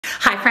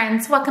Hi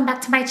friends, welcome back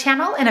to my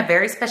channel and a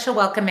very special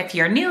welcome if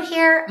you're new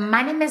here.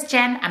 My name is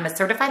Jen. I'm a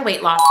certified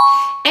weight loss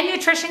and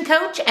nutrition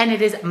coach, and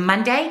it is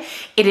Monday.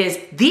 It is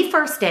the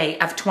first day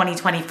of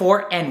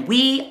 2024 and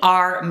we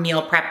are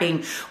meal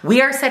prepping.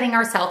 We are setting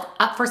ourselves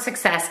up for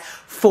success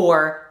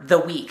for the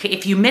week.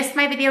 If you missed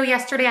my video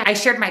yesterday, I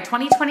shared my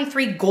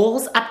 2023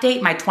 goals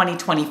update, my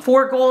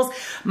 2024 goals,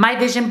 my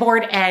vision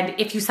board, and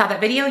if you saw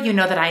that video, you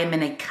know that I am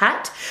in a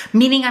cut,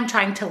 meaning I'm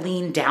trying to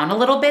lean down a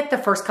little bit the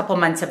first couple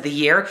months of the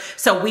year.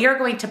 So we are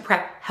going to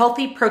prep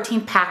healthy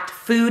protein-packed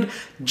food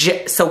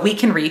so we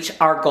can reach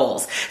our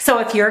goals. So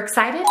if you're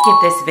excited, give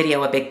this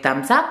video a big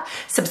thumbs up.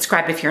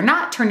 Subscribe if you're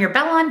not, turn your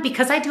bell on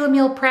because I do a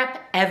meal prep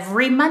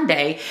every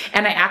Monday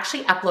and I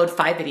actually upload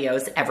 5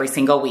 videos every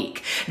single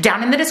week.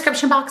 Down in the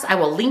description box, I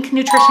will link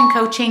nutrition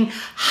coaching,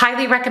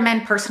 highly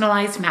recommend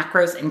personalized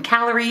macros and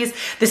calories.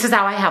 This is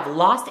how I have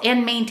lost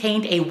and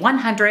maintained a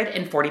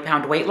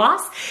 140-pound weight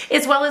loss,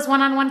 as well as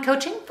one-on-one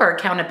coaching for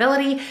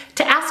accountability,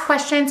 to ask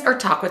questions or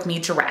talk with me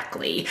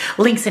directly.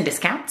 Links and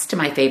discounts to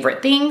my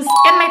favorite things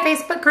and my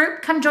Facebook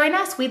group, come join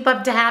us, we'd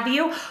love to have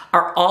you,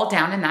 are all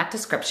down in that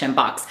description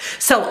box.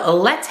 So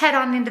let's head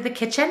on into the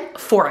kitchen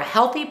for a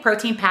healthy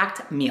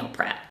protein-packed meal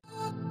prep.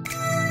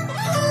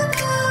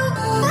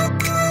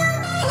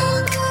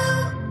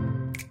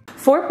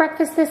 For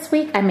breakfast this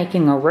week, I'm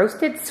making a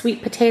roasted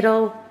sweet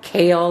potato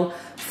kale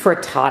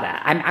frittata.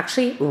 I'm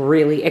actually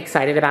really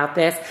excited about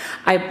this.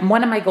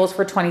 One of my goals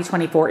for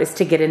 2024 is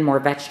to get in more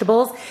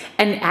vegetables,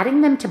 and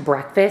adding them to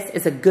breakfast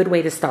is a good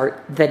way to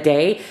start the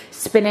day.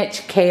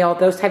 Spinach, kale,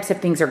 those types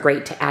of things are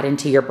great to add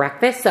into your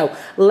breakfast. So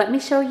let me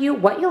show you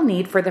what you'll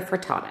need for the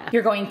frittata.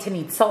 You're going to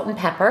need salt and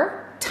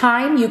pepper,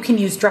 thyme, you can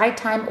use dried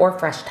thyme or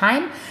fresh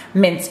thyme,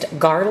 minced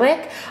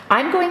garlic.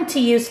 I'm going to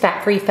use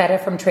fat-free feta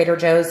from Trader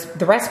Joe's.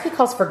 The recipe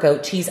calls for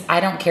goat cheese.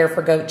 I don't care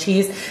for goat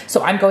cheese,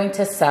 so I'm going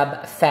to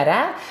sub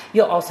feta.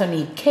 You'll also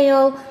need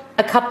kale,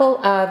 a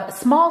couple of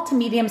small to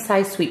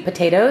medium-sized sweet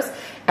potatoes,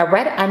 a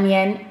red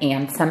onion,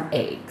 and some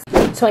eggs.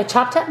 So I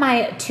chopped up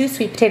my 2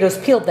 sweet potatoes,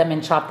 peeled them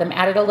and chopped them,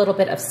 added a little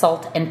bit of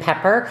salt and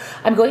pepper.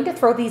 I'm going to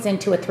throw these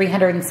into a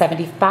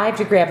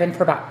 375-degree oven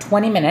for about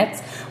 20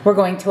 minutes. We're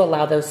going to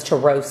allow those to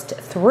roast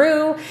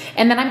through,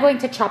 and then I'm going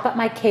to chop up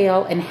my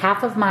kale and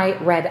half of my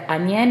red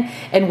onion,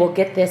 and we'll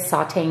get this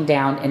sauteing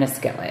down in a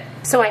skillet.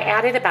 So I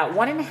added about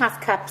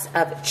 1.5 cups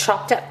of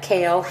chopped up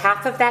kale,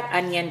 half of that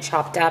onion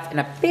chopped up, and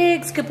a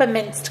big scoop of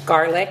minced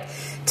garlic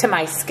to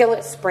my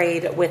skillet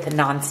sprayed with a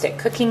nonstick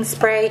cooking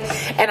spray.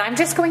 And I'm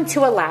just going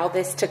to allow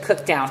this to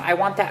cook down. I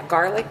want that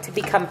garlic to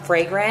become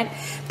fragrant,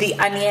 the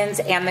onions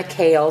and the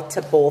kale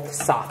to both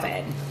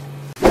soften.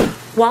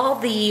 While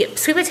the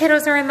sweet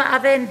potatoes are in the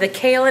oven, the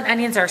kale and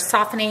onions are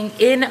softening.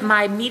 In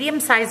my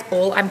medium-sized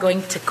bowl, I'm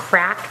going to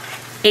crack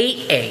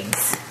 8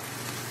 eggs.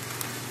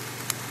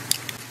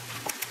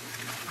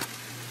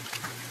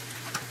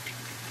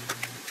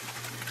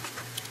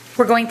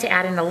 We're going to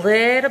add in a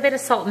little bit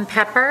of salt and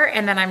pepper,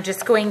 and then I'm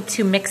just going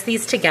to mix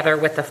these together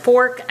with a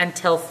fork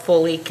until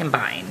fully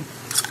combined.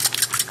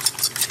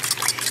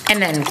 And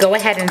then go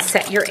ahead and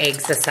set your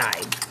eggs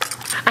aside.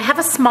 I have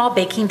a small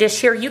baking dish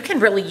here. You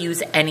can really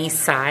use any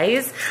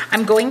size.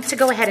 I'm going to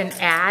go ahead and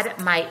add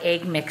my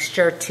egg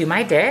mixture to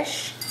my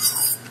dish.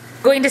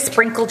 I'm going to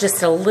sprinkle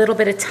just a little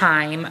bit of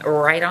thyme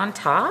right on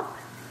top.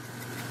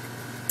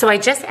 So I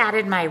just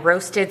added my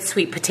roasted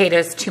sweet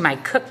potatoes to my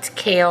cooked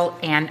kale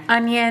and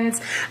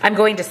onions. I'm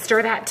going to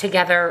stir that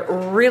together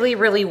really,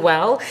 really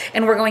well.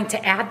 And we're going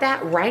to add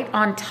that right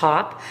on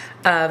top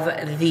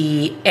of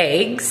the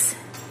eggs.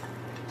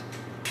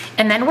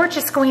 And then we're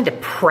just going to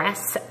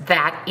press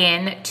that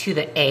into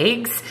the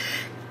eggs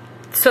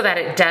so that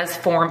it does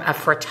form a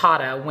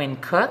frittata when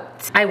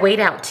cooked. I weighed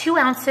out 2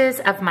 ounces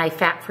of my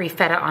fat-free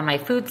feta on my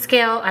food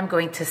scale. I'm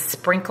going to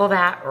sprinkle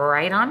that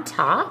right on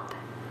top.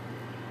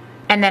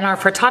 And then our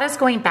frittata is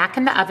going back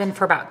in the oven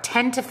for about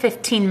 10 to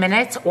 15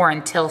 minutes or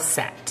until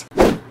set.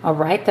 All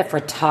right, the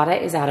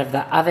frittata is out of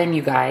the oven,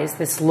 you guys.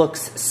 This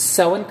looks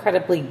so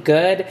incredibly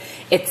good.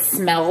 It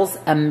smells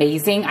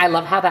amazing. I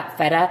love how that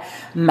feta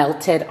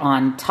melted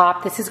on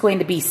top. This is going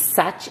to be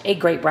such a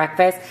great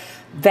breakfast.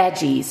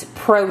 Veggies,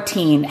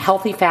 protein,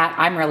 healthy fat.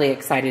 I'm really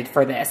excited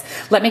for this.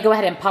 Let me go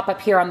ahead and pop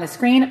up here on the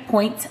screen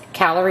points,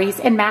 calories,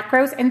 and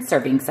macros, and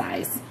serving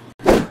size.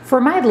 For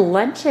my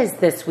lunches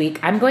this week,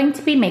 I'm going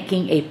to be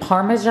making a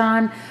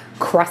Parmesan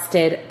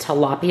crusted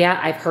tilapia.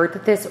 I've heard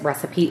that this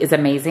recipe is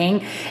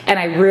amazing, and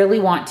I really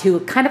want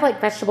to, kind of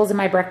like vegetables in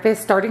my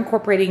breakfast, start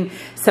incorporating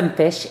some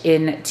fish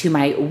into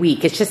my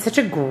week. It's just such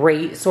a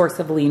great source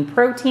of lean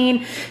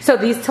protein. So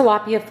these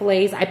tilapia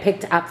fillets I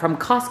picked up from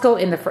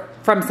Costco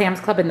from Sam's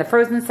Club in the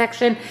frozen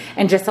section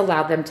and just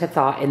allowed them to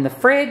thaw in the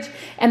fridge.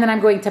 And then I'm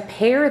going to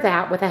pair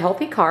that with a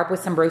healthy carb with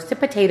some roasted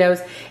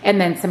potatoes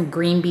and then some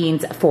green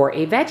beans for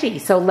a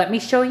veggie. So let me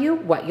show you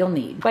what you'll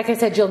need. Like I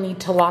said, you'll need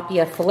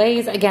tilapia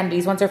fillets. Again,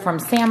 these ones are from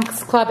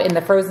Sam's Club in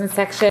the frozen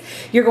section.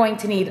 You're going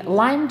to need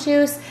lime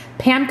juice,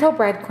 panko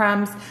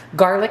breadcrumbs,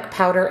 garlic powder,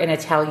 powder and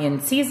Italian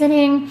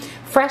seasoning,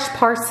 fresh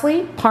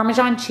parsley,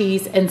 Parmesan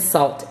cheese, and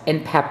salt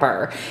and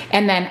pepper.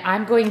 And then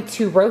I'm going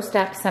to roast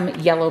up some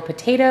yellow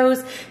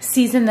potatoes,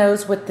 season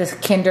those with the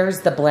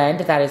Kinder's The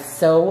Blend. That is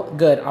so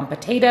good on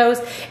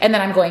potatoes. And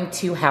then I'm going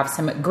to have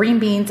some green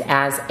beans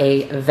as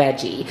a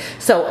veggie.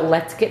 So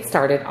let's get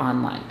started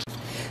on lunch.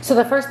 So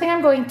the first thing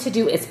I'm going to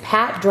do is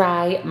pat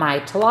dry my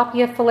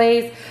tilapia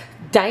fillets,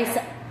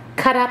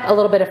 cut up a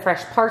little bit of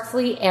fresh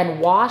parsley, and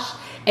wash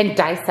and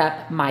dice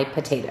up my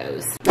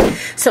potatoes.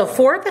 So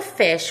for the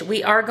fish,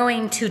 we are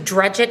going to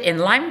dredge it in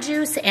lime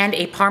juice and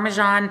a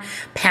Parmesan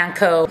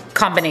panko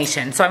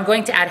combination. So I'm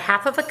going to add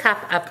half of a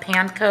cup of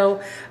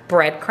panko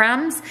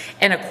breadcrumbs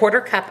and a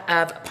 1/4 cup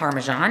of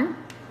Parmesan,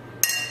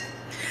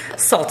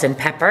 salt and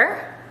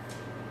pepper,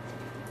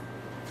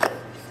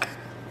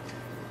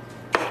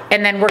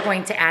 and then we're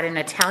going to add an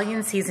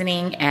Italian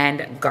seasoning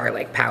and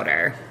garlic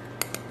powder.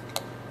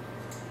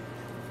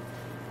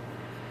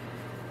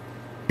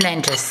 And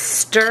then just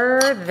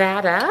stir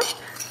that up.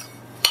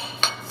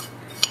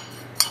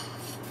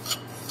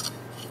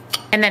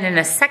 And then in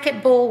a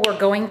second bowl, we're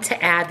going to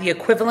add the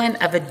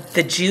equivalent of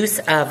the juice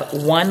of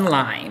 1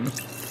 lime.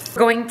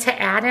 We're going to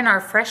add in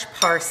our fresh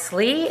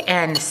parsley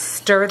and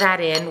stir that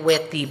in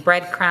with the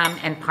breadcrumb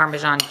and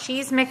Parmesan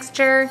cheese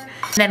mixture.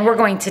 And then we're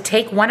going to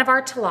take one of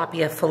our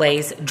tilapia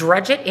fillets,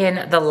 dredge it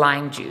in the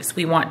lime juice.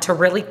 We want to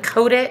really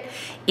coat it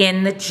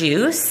in the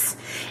juice,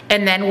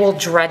 and then we'll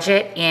dredge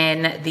it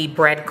in the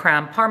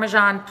breadcrumb,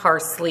 Parmesan,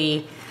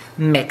 parsley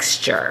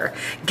mixture.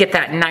 Get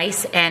that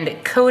nice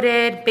and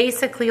coated,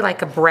 basically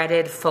like a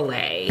breaded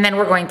fillet. And then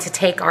we're going to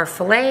take our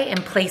fillet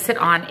and place it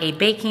on a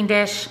baking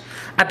dish,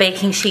 a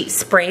baking sheet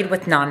sprayed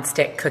with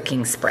nonstick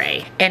cooking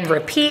spray, and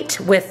repeat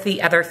with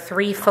the other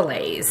 3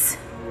 fillets.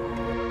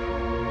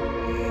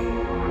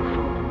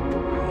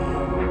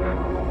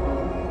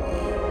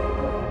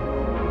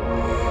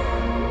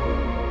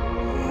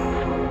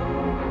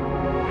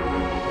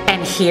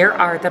 And here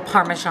are the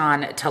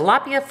Parmesan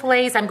tilapia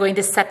fillets. I'm going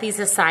to set these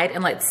aside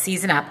and let's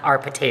season up our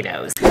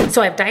potatoes.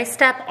 So I've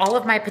diced up all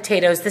of my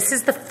potatoes. This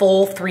is the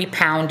full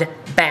 3-pound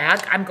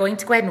bag. I'm going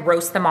to go ahead and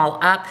roast them all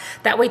up.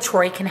 That way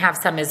Troy can have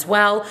some as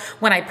well.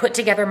 When I put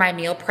together my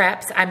meal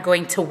preps, I'm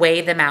going to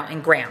weigh them out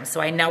in grams,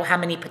 so I know how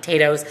many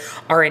potatoes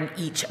are in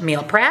each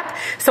meal prep.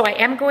 So I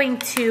am going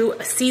to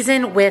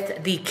season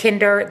with the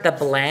Kinder's The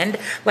Blend.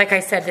 Like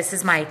I said, this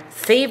is my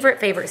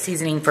favorite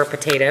seasoning for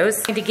potatoes.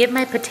 I'm going to give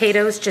my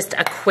potatoes just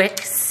a quick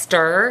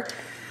stir,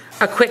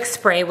 a quick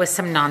spray with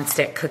some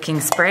nonstick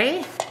cooking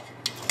spray.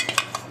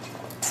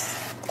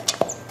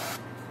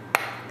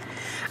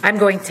 I'm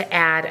going to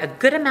add a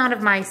good amount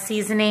of my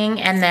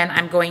seasoning, and then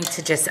I'm going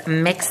to just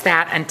mix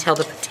that until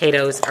the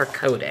potatoes are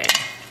coated.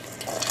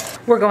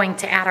 We're going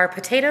to add our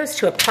potatoes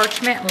to a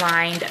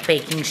parchment-lined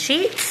baking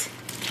sheet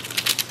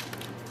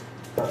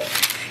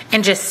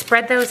and just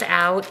spread those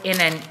out in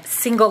a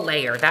single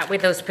layer. That way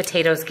those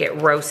potatoes get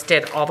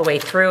roasted all the way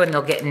through and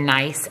they'll get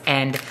nice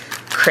and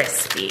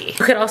crispy.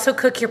 You could also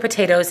cook your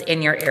potatoes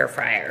in your air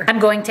fryer. I'm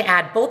going to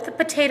add both the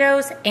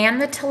potatoes and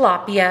the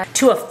tilapia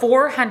to a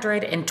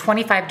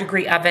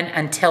 425-degree oven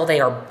until they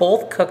are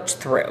both cooked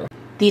through.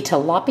 The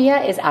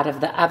tilapia is out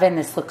of the oven.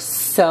 This looks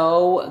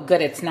so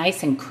good. It's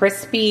nice and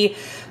crispy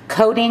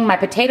coating. My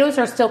potatoes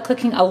are still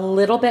cooking a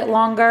little bit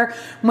longer.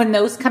 When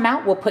those come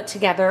out, we'll put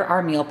together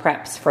our meal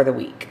preps for the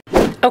week.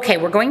 Okay,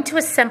 we're going to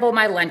assemble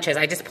my lunches.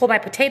 I just pulled my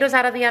potatoes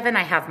out of the oven.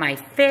 I have my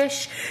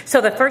fish.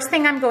 So the first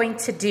thing I'm going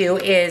to do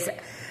is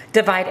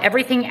divide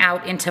everything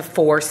out into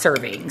 4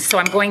 servings. So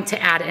I'm going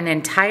to add an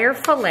entire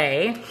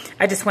fillet.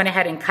 I just went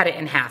ahead and cut it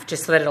in half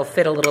just so that it'll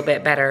fit a little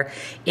bit better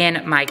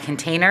in my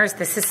containers.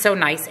 This is so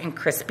nice and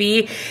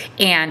crispy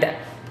and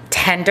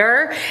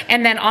tender.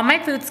 And then on my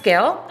food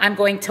scale, I'm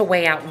going to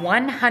weigh out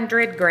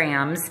 100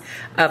 grams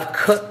of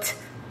cooked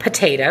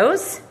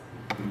potatoes.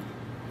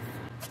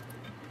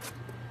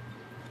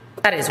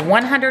 That is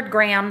 100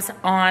 grams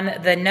on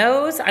the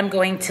nose. I'm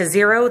going to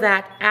zero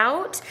that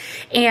out.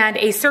 And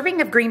a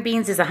serving of green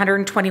beans is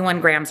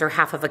 121 grams, or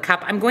half of a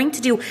cup. I'm going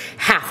to do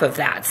half of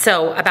that.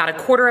 So about a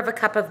 1/4 of a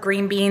cup of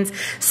green beans.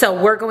 So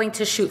we're going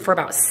to shoot for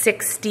about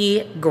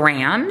 60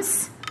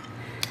 grams.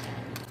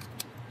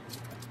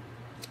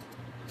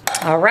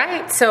 All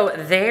right, so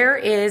there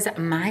is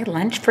my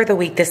lunch for the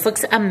week. This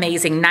looks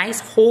amazing. Nice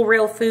whole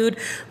real food,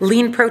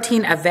 lean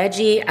protein, a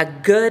veggie, a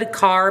good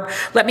carb.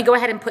 Let me go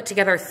ahead and put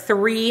together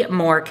 3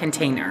 more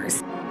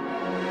containers.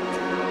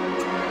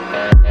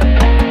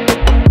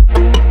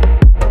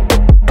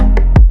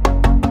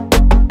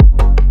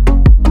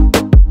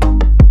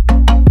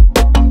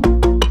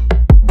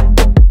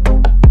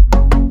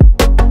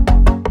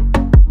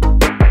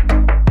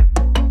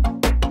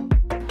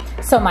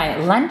 So my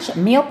lunch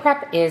meal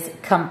prep is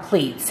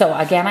complete. So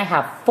again, I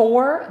have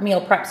 4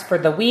 meal preps for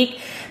the week.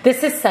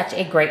 This is such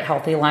a great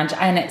healthy lunch,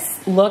 and it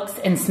looks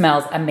and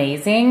smells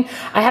amazing.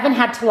 I haven't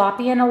had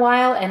tilapia in a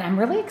while, and I'm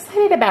really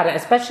excited about it,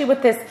 especially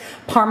with this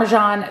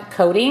Parmesan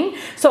coating.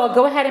 So I'll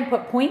go ahead and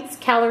put points,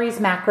 calories,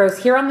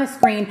 macros here on the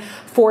screen.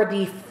 For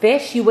the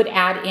fish, you would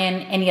add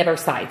in any other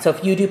side. So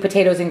if you do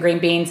potatoes and green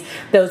beans,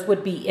 those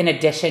would be in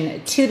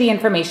addition to the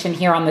information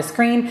here on the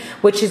screen,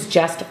 which is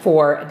just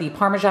for the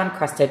Parmesan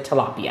crusted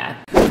tilapia.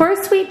 For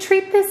a sweet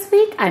treat this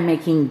week, I'm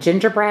making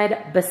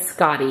gingerbread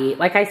biscotti.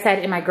 Like I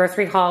said in my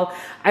grocery haul,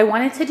 I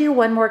wanted to do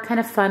one more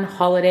kind of fun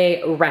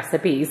holiday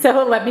recipe.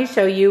 So let me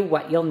show you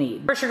what you'll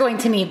need. First, you're going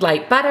to need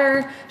light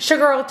butter,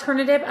 sugar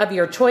alternative of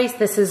your choice.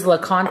 This is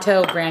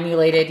LAKANTO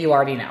granulated. You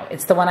already know.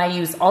 It's the one I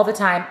use all the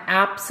time.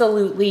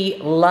 Absolutely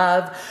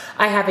love.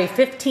 I have a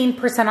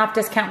 15% off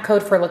discount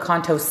code for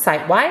LAKANTO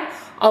site-wide.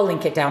 I'll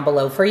link it down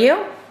below for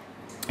you.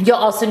 You'll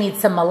also need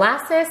some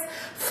molasses,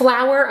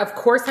 flour. Of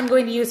course, I'm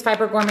going to use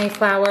Fiber Gourmet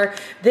flour.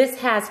 This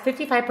has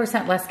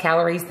 55% less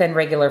calories than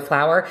regular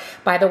flour.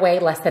 By the way,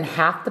 less than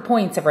half the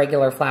points of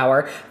regular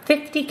flour.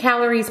 50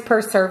 calories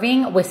per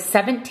serving with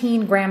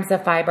 17 grams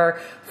of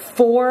fiber,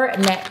 4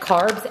 net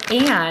carbs,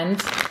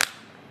 and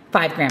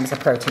 5 grams of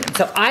protein.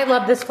 So I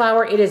love this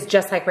flour. It is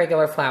just like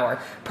regular flour.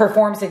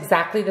 Performs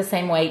exactly the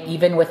same way,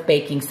 even with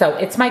baking. So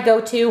it's my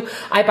go-to.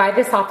 I buy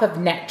this off of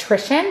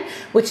Nutrition,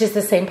 which is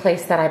the same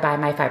place that I buy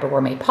my Fiber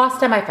Gourmet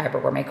pasta, my Fiber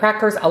Gourmet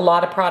crackers, a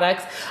lot of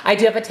products. I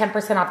do have a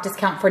 10% off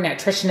discount for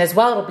Nutrition as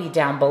well. It'll be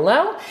down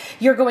below.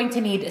 You're going to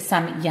need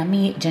some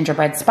yummy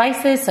gingerbread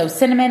spices. So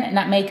cinnamon,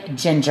 nutmeg,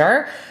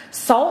 ginger,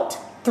 salt,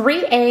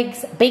 3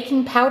 eggs,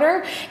 baking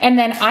powder, and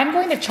then I'm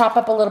going to chop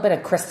up a little bit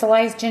of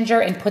crystallized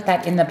ginger and put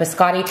that in the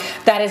biscotti.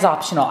 That is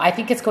optional. I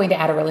think it's going to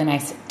add a really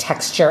nice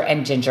texture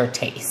and ginger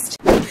taste.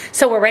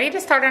 So we're ready to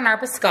start on our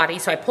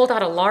biscotti. So I pulled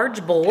out a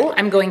large bowl.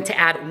 I'm going to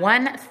add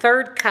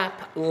 1/3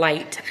 cup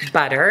light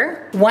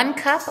butter, 1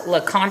 cup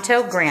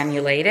LAKANTO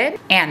granulated,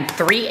 and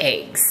 3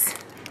 eggs.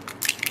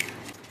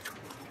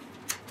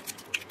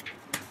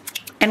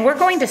 And we're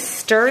going to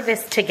stir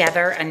this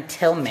together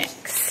until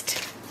mixed.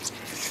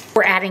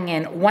 We're adding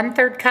in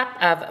 1/3 cup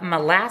of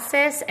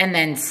molasses and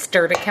then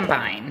stir to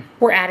combine.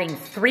 We're adding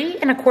 3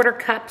 1/4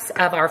 cups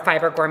of our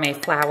Fiber Gourmet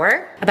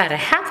flour, about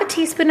 1/2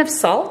 teaspoon of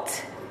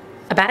salt,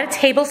 about 1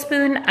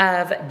 tablespoon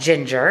of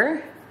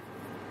ginger,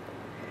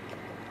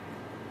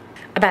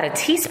 about 1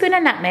 teaspoon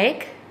of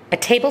nutmeg, 1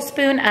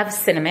 tablespoon of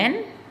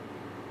cinnamon,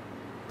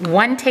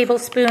 1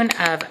 tablespoon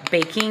of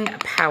baking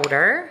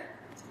powder,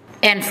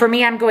 and for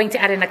me, I'm going to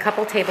add in a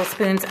couple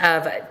tablespoons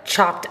of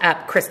chopped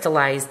up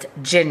crystallized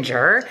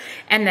ginger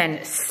and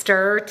then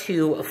stir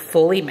to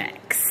fully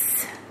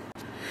mix.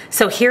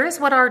 So here's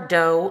what our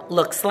dough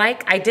looks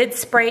like. I did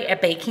spray a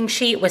baking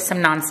sheet with some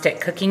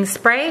nonstick cooking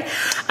spray.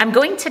 I'm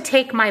going to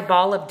take my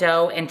ball of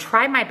dough and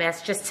try my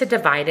best just to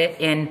divide it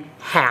in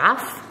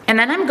half. And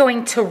then I'm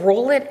going to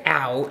roll it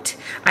out.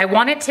 I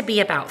want it to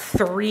be about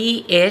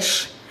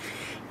 3-ish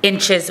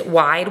inches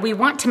wide. We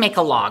want to make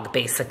a log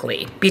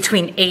basically,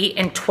 between 8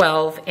 and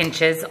 12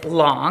 inches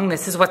long.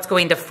 This is what's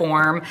going to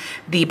form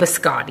the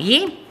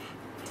biscotti.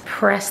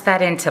 Press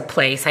that into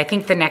place. I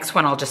think the next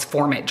one I'll just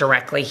form it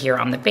directly here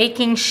on the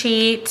baking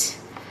sheet.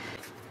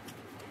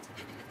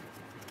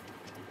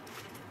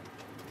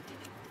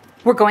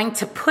 We're going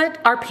to put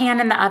our pan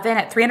in the oven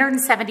at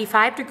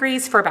 375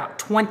 degrees for about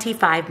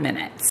 25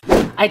 minutes.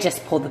 I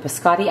just pulled the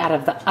biscotti out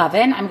of the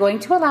oven. I'm going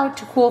to allow it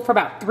to cool for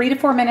about 3 to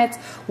 4 minutes.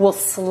 We'll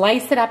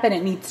slice it up and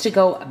it needs to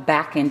go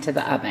back into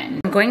the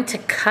oven. I'm going to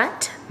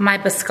cut my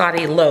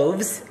biscotti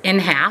loaves in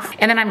half,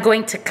 and then I'm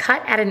going to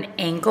cut at an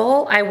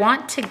angle. I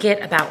want to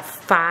get about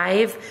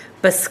 5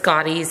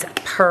 biscottis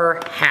per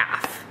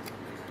half.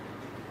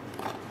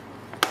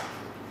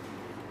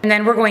 And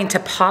then we're going to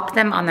pop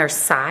them on their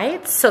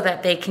sides so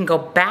that they can go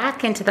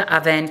back into the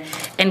oven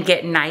and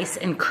get nice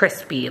and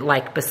crispy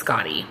like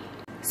biscotti.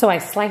 So I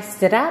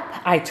sliced it up,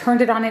 I turned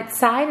it on its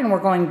side, and we're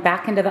going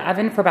back into the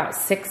oven for about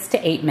 6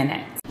 to 8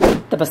 minutes.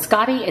 The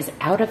biscotti is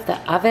out of the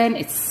oven.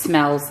 It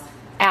smells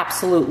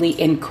absolutely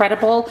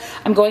incredible.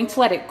 I'm going to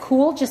let it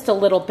cool just a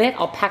little bit.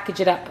 I'll package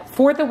it up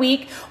for the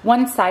week.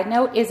 One side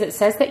note is it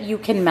says that you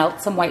can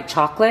melt some white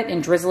chocolate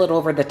and drizzle it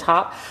over the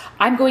top.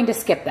 I'm going to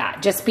skip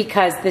that just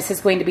because this is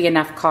going to be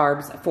enough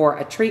carbs for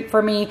a treat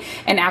for me.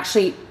 And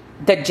actually,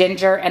 the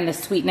ginger and the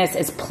sweetness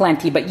is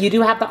plenty, but you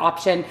do have the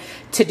option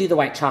to do the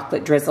white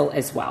chocolate drizzle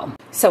as well.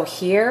 So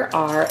here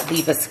are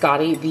the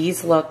biscotti.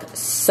 These look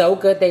so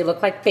good. They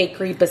look like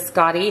bakery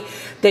biscotti.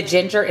 The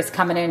ginger is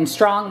coming in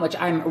strong, which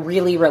I'm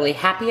really, really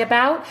happy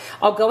about.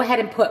 I'll go ahead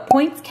and put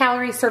points,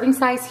 calories, serving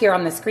size here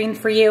on the screen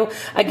for you.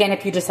 Again,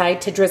 if you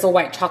decide to drizzle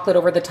white chocolate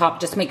over the top,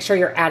 just make sure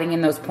you're adding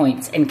in those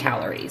points and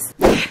calories.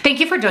 Thank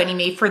you for joining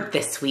me for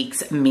this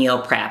week's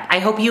meal prep. I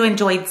hope you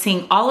enjoyed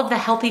seeing all of the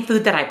healthy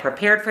food that I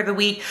prepared for the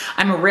week.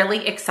 I'm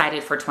really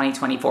excited for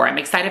 2024. I'm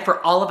excited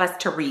for all of us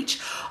to reach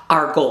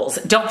our goals.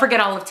 Don't forget,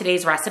 all of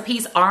today's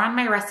recipes are on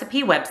my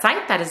recipe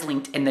website that is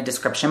linked in the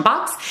description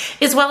box,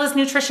 as well as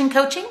nutrition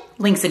coaching,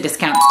 links and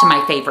discounts to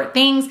my favorite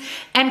things,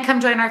 and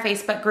come join our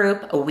Facebook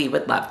group. We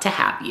would love to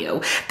have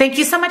you. Thank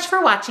you so much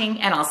for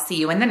watching, and I'll see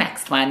you in the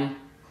next one.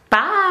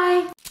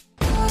 Bye.